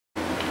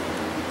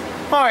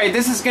Alright,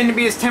 this is going to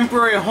be his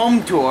temporary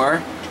home tour,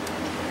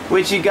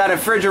 which you got a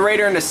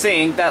refrigerator and a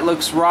sink that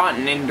looks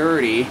rotten and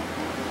dirty.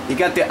 You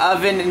got the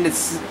oven in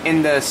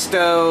the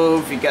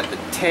stove, you got the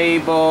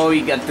table,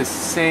 you got the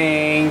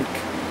sink,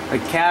 the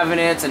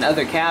cabinets and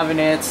other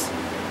cabinets.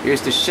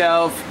 Here's the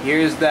shelf,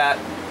 here's that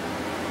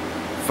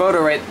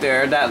photo right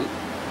there,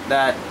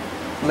 that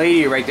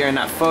lady right there in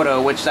that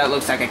photo, which that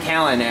looks like a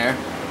calendar.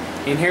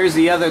 And here's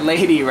the other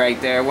lady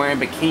right there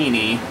wearing a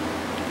bikini.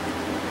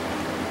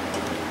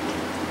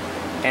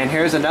 And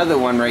here's another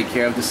one right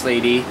here of this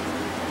lady,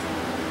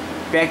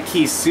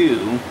 Becky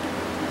Sue,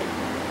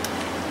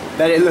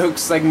 that it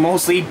looks like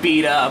mostly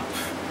beat up.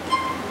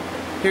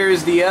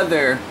 Here's the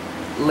other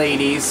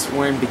ladies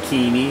wearing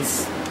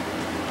bikinis.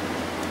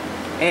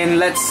 And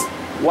let's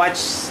watch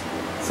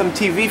some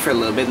TV for a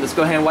little bit. Let's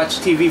go ahead and watch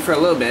TV for a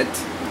little bit.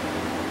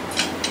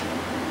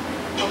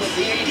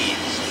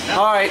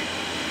 Alright,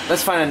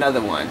 let's find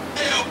another one.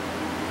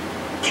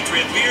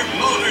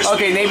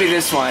 Okay, maybe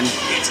this one.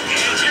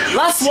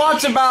 Let's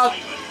watch about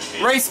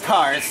race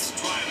cars.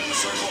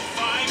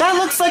 That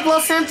looks like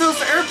Los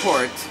Santos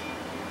Airport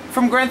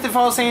from Grand Theft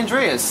Auto San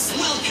Andreas.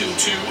 Welcome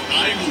to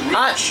I'm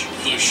Rich,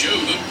 the show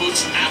that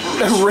puts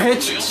avarice the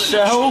rich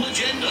show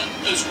agenda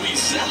as we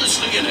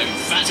zealously and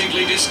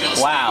emphatically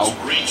discuss wow. what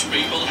rich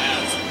people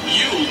have.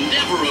 You'll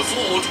never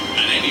afford,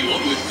 and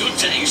anyone with good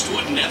taste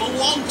would never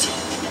want.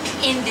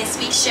 In this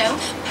week's show,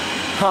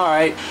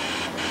 alright.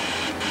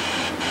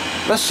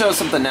 Let's show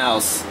something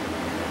else.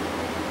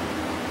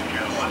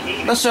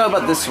 Let's show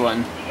about this one.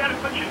 You gotta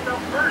put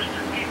yourself first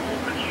and people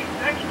will put you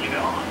next, you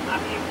know? I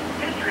mean,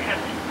 history has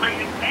some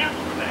great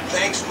examples of that.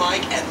 Thanks,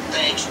 Mike, and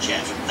thanks,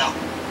 Jeff. Now,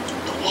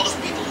 a lot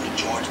of people in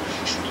George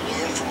should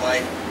learn from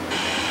my...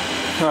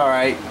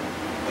 Alright.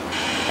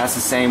 That's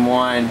the same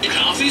one.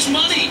 Half his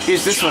money.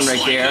 Here's this one right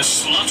like here. A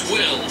slut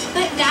will.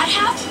 but that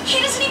half,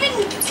 he doesn't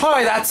even...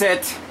 Alright, that's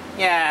it.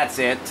 Yeah, that's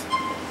it.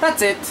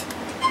 That's it.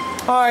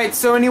 Alright,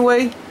 so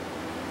anyway,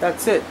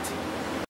 that's it.